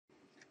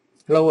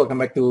Hello, welcome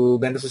back to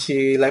Blender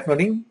Sushi Live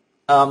Noting.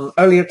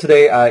 Earlier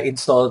today, I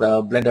installed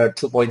Blender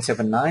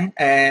 2.79,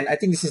 and I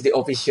think this is the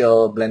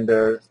official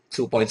Blender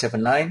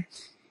 2.79.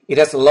 It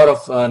has a lot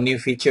of new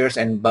features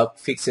and bug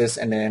fixes,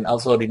 and then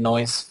also the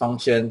noise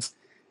functions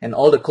and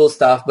all the cool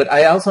stuff. But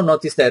I also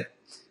noticed that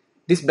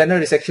this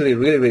Blender is actually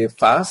really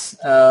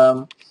fast.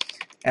 And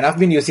I've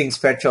been using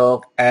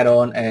Sverchok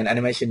add-on and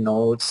animation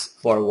nodes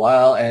for a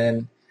while,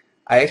 and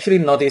I actually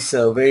noticed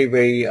a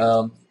very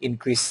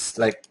increase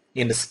like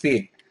in the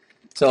speed.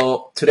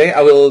 So today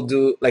I will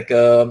do like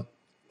a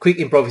quick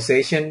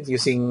improvisation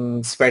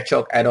using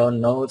Sverchok add-on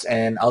nodes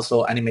and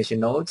also animation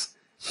nodes.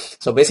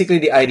 So basically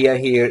the idea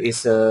here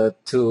is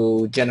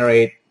to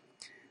generate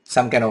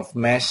some kind of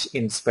mesh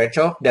in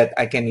Sverchok that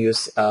I can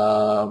use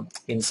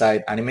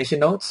inside animation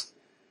nodes.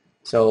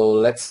 So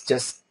let's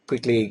just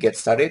quickly get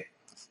started.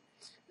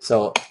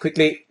 So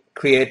quickly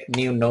create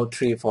new node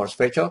tree for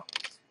Sverchok.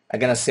 I'm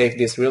gonna save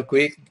this real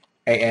quick.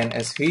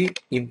 ANSV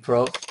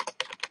improv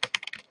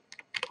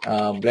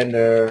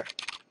Blender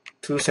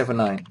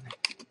 279.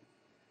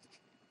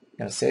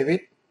 Gonna save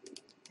it,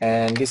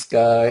 and this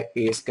guy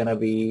is gonna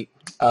be.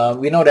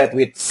 We know that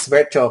with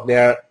Sverchok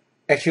there are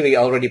actually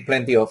already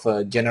plenty of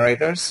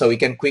generators, so we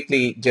can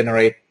quickly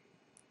generate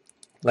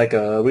like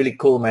a really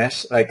cool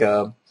mesh, like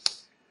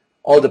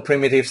all the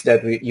primitives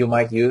that you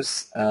might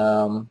use.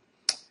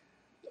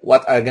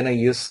 What I'm gonna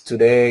use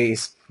today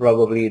is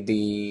probably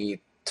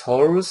the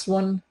Torus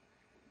one.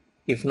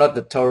 If not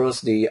the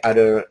Torus, the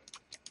other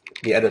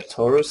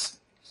Torus.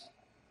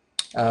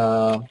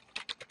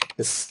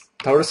 This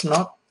Torus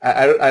node.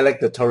 I like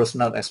the Torus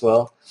node as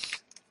well.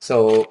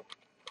 So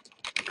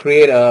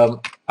create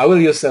I will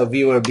use a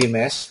viewer B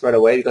mesh right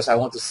away because I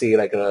want to see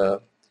like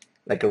a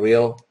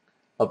real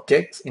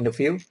object in the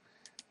view.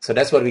 So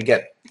that's what we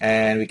get,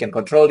 and we can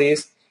control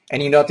this.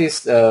 And you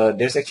notice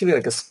there's actually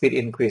like a speed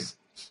increase.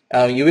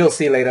 You will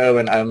see later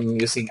when I'm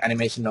using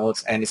animation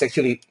nodes, and it's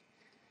actually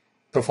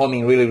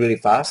performing really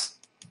fast.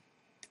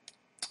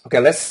 Okay,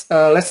 let's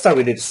start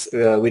with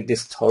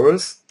this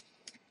Torus,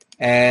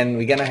 and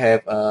we're gonna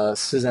have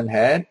Susan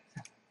head,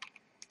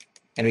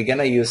 and we're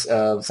gonna use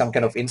some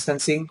kind of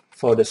instancing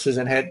for the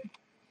Susan head.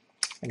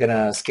 I'm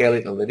gonna scale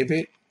it a little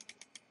bit,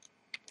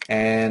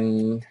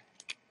 and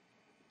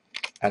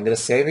I'm gonna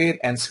save it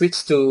and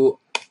switch to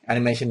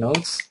animation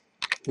nodes.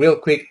 Real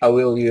quick, I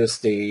will use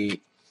the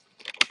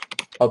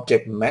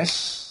object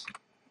mesh.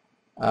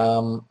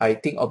 I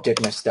think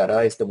object mesh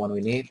data is the one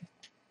we need,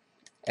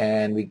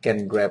 and we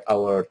can grab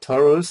our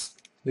Torus.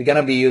 We're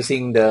gonna be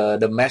using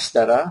the mesh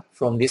data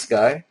from this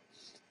guy,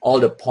 all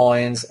the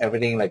points,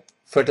 everything like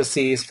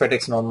vertices,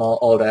 vertex normal,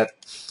 all that.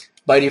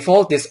 By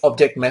default, this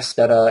object mesh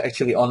data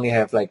actually only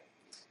have like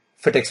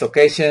vertex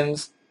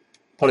locations,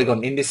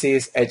 polygon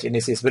indices, edge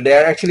indices, but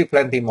there are actually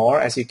plenty more.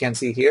 As you can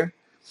see here,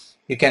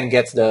 you can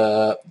get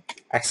the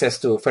access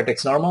to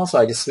vertex normal, so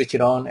I just switch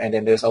it on, and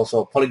then there's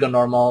also polygon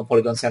normal,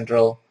 polygon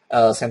center,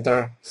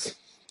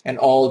 and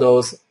all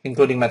those,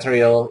 including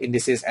material,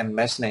 indices, and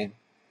mesh name.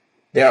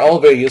 They are all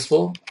very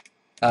useful.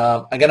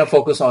 I'm gonna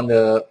focus on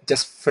the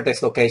just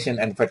vertex location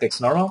and vertex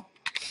normal,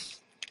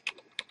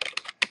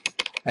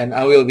 and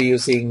I will be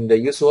using the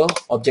usual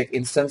object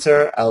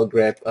instancer. I'll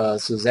grab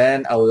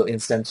Suzanne. I will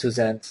instance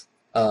Suzanne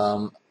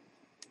all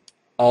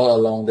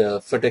along the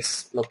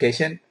vertex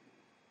location.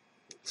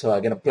 So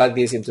I'm gonna plug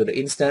this into the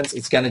instance.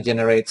 It's gonna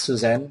generate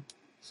Suzanne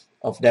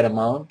of that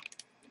amount,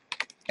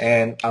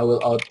 and I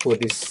will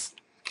output this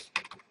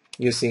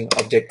using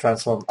object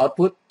transform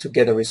output to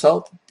get a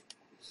result.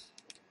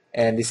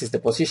 And this is the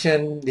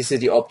position, this is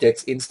the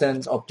object's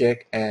instance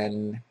object,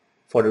 and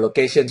for the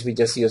locations we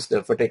just use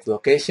the vertex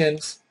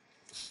locations.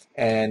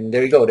 And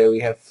there you go, there we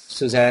have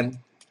Suzanne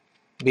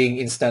being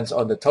instanced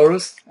on the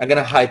Torus. I'm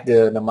gonna hide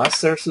the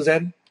master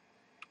Suzanne,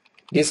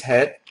 this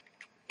head,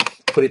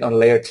 put it on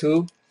layer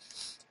 2,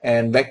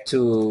 and back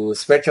to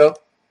Sverchok,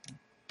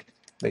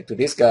 back to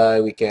this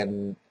guy. We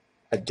can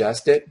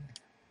adjust it,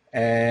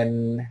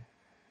 and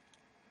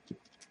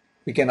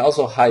we can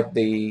also hide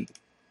this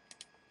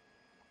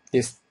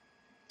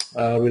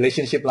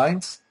relationship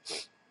lines.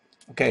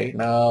 Okay,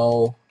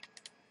 now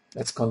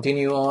let's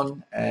continue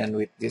on, and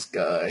with this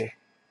guy,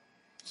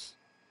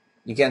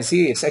 you can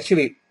see it's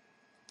actually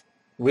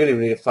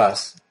really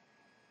fast.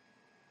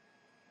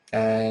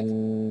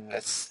 And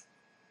let's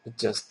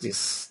adjust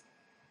this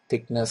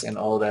thickness and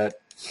all that.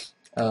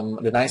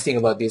 The nice thing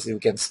about this is we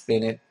can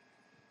spin it.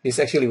 It's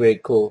actually very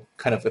cool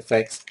kind of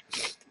effects.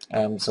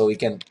 So we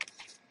can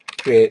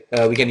create,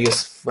 we can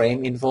use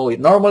frame info.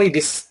 Normally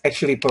this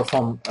actually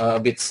perform a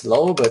bit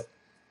slow, but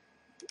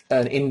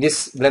in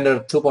this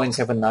Blender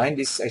 2.79,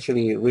 this is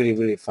actually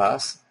really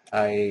fast.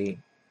 This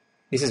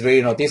is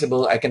very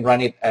noticeable. I can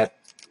run it at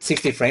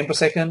 60 frames per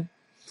second,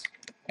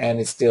 and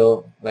it's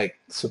still like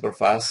super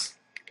fast.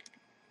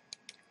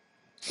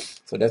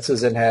 So that's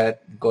Susan head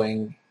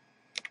going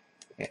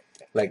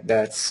like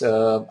that.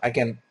 So I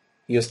can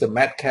use the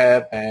matte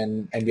cap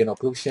and ambient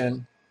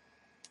occlusion,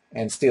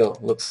 and still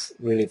looks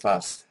really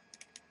fast.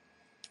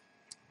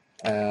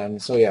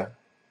 So yeah,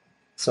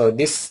 so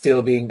this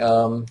still being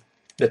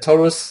the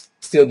Torus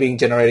still being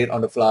generated on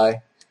the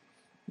fly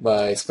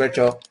by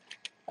Sverchok.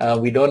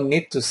 We don't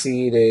need to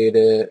see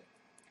the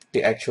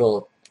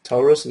actual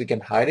torus. We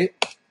can hide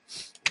it.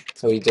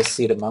 So we just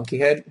see the monkey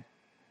head.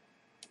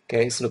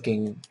 Okay, it's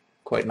looking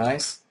quite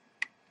nice.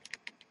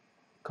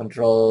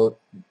 Control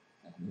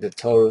the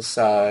torus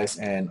size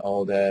and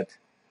all that.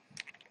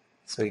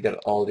 So you got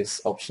all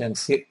these options.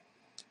 See,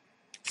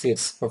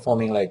 it's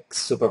performing like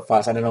super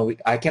fast. I don't know.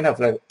 I can have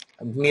like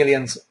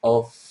millions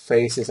of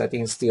faces. I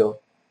think it's still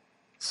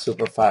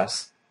super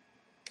fast.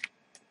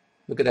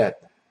 Look at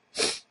that.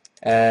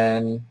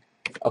 And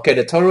okay,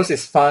 the torus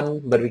is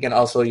fun, but we can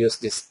also use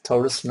this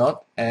torus node,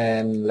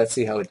 and let's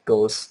see how it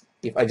goes.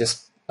 If I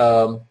just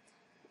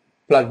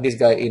plug this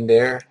guy in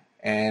there,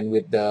 and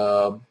with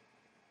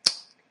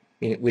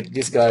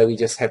this guy we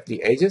just have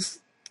the edges,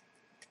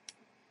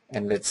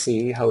 and let's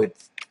see how it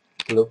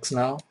looks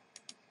now.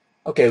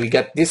 Okay, we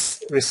got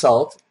this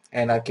result,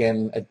 and I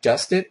can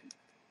adjust it.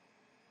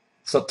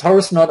 So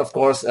torus node, of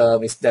course,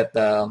 is that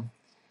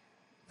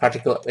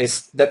particular,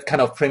 is that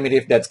kind of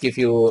primitive that gives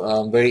you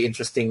very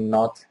interesting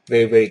node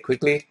very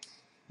quickly.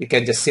 You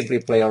can just simply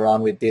play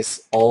around with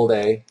this all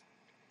day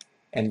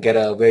and get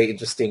a very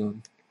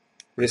interesting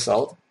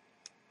result.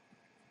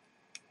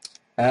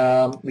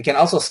 We can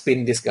also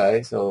spin this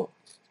guy. So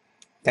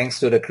thanks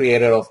to the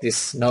creator of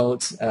these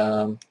nodes,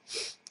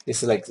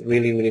 this is like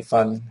really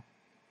fun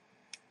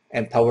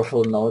and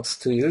powerful nodes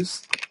to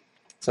use.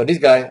 So this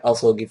guy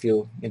also gives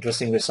you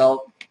interesting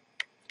result.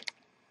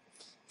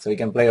 So you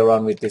can play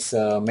around with this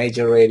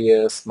major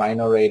radius,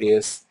 minor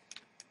radius.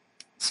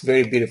 It's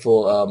very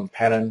beautiful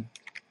pattern.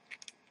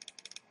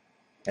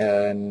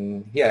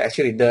 And yeah,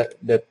 actually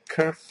the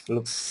curve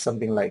looks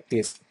something like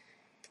this.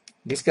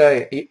 This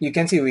guy, you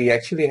can see we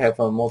actually have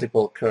a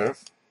multiple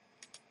curve.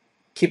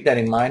 Keep that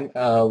in mind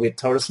with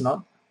torus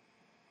node.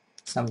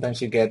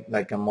 Sometimes you get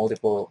like a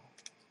multiple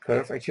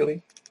curve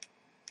actually.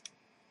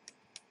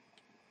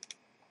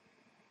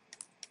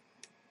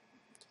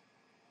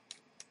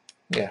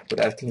 Yeah, but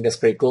I think that's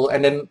pretty cool.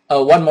 And then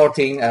one more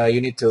thing you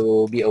need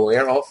to be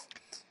aware of.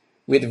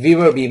 With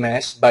viewer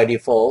B-mesh, by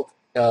default,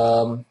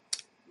 the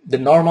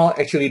normal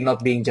actually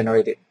not being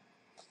generated.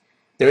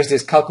 There is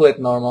this calculate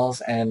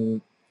normals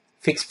and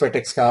fixed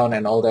vertex count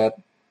and all that.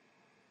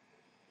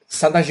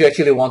 Sometimes you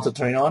actually want to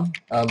turn it on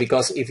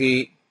because if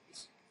we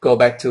go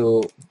back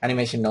to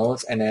animation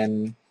nodes and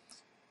then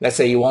let's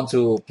say you want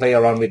to play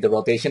around with the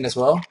rotation as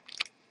well,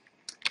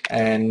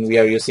 and we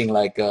are using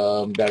like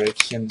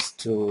directions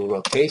to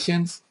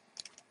rotations,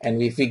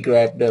 and if we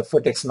grab the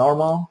vertex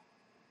normal,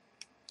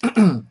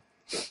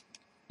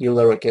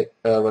 Euler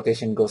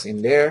rotation goes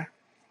in there.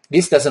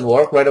 This doesn't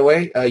work right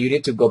away. You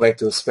need to go back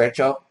to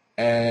Sverchok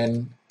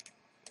and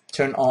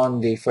turn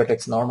on the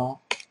vertex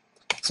normal.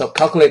 So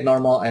calculate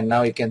normal, and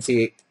now you can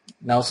see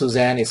now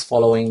Suzanne is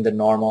following the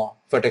normal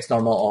vertex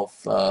normal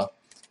of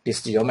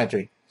this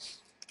geometry.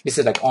 This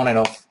is like on and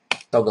off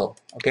toggle.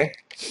 Okay,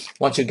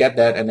 once you get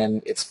that, and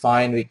then it's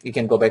fine. We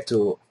can go back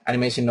to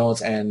animation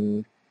nodes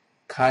and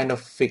kind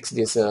of fix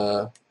these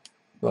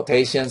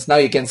rotations. Now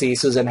you can see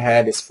Suzanne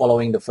head is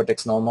following the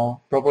vertex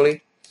normal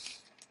properly.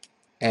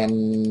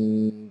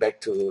 And back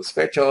to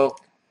Sverchok,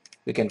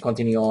 we can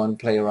continue on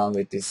play around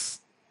with this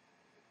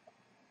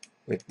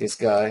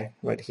guy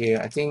right here.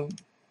 I think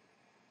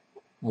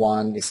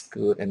one is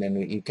good, and then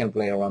you can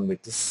play around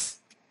with this.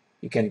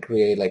 You can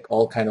create like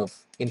all kind of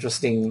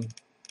interesting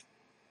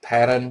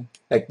pattern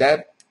like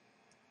that.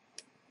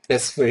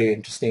 That's very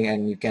interesting,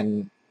 and you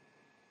can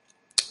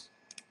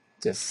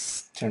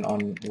just turn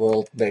on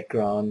world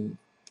background,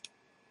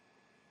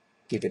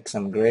 give it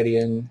some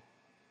gradient.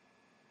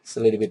 It's a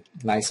little bit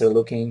nicer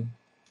looking.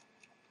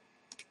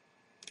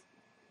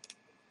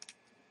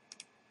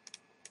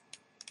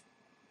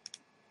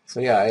 So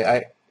yeah,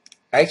 I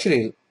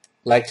actually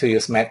like to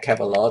use matcap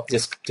a lot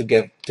just to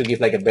give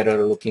like a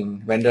better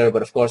looking render,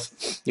 but of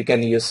course you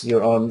can use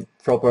your own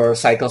proper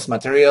cycles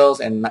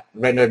materials and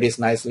render this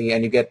nicely,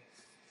 and you get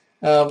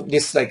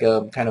this like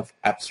a kind of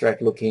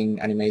abstract looking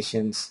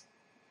animations.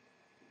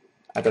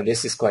 I thought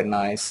this is quite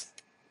nice.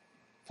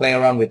 Playing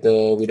around with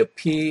the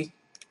P,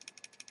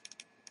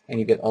 and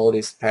you get all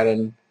this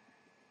pattern.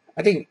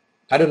 I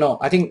don't know,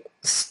 I think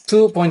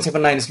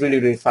 2.79 is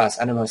really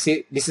fast. I don't know,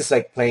 see, this is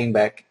like playing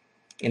back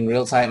in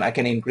real time. I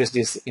can increase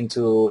this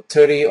into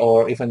 30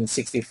 or even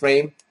 60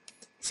 frame.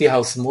 See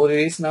how smooth it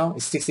is now?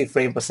 It's 60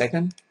 frames per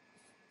second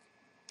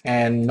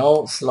and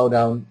no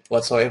slowdown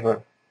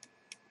whatsoever.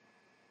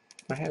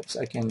 Perhaps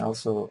I can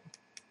also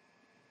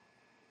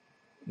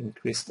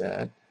increase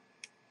that,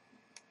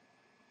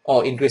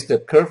 or increase the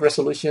curve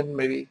resolution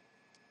maybe.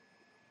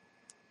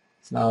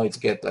 So now it's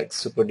get like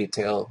super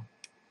detailed.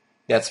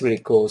 That's really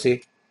cool.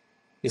 See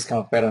this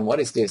kind of pattern. What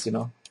is this, you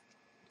know?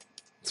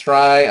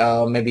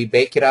 Try maybe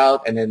bake it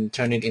out and then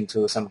turn it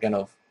into some kind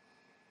of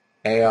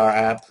AR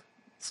app.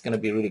 It's gonna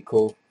be really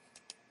cool.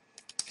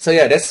 So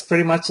yeah, that's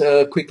pretty much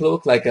a quick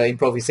look, like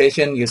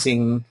improvisation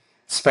using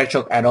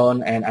Sverchok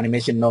add-on and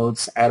animation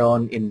nodes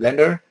add-on in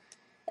Blender,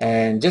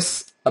 and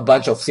just a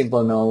bunch of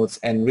simple nodes,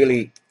 and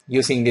really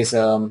using this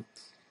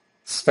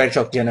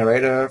Sverchok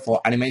generator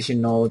for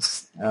animation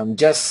nodes.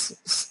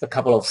 Just a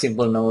couple of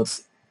simple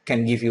nodes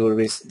can give you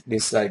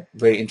this like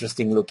very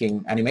interesting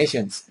looking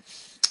animations.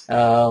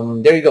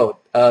 There you go.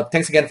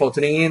 Thanks again for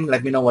tuning in.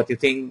 Let me know what you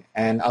think,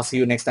 and I'll see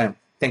you next time.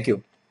 Thank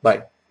you.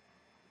 Bye.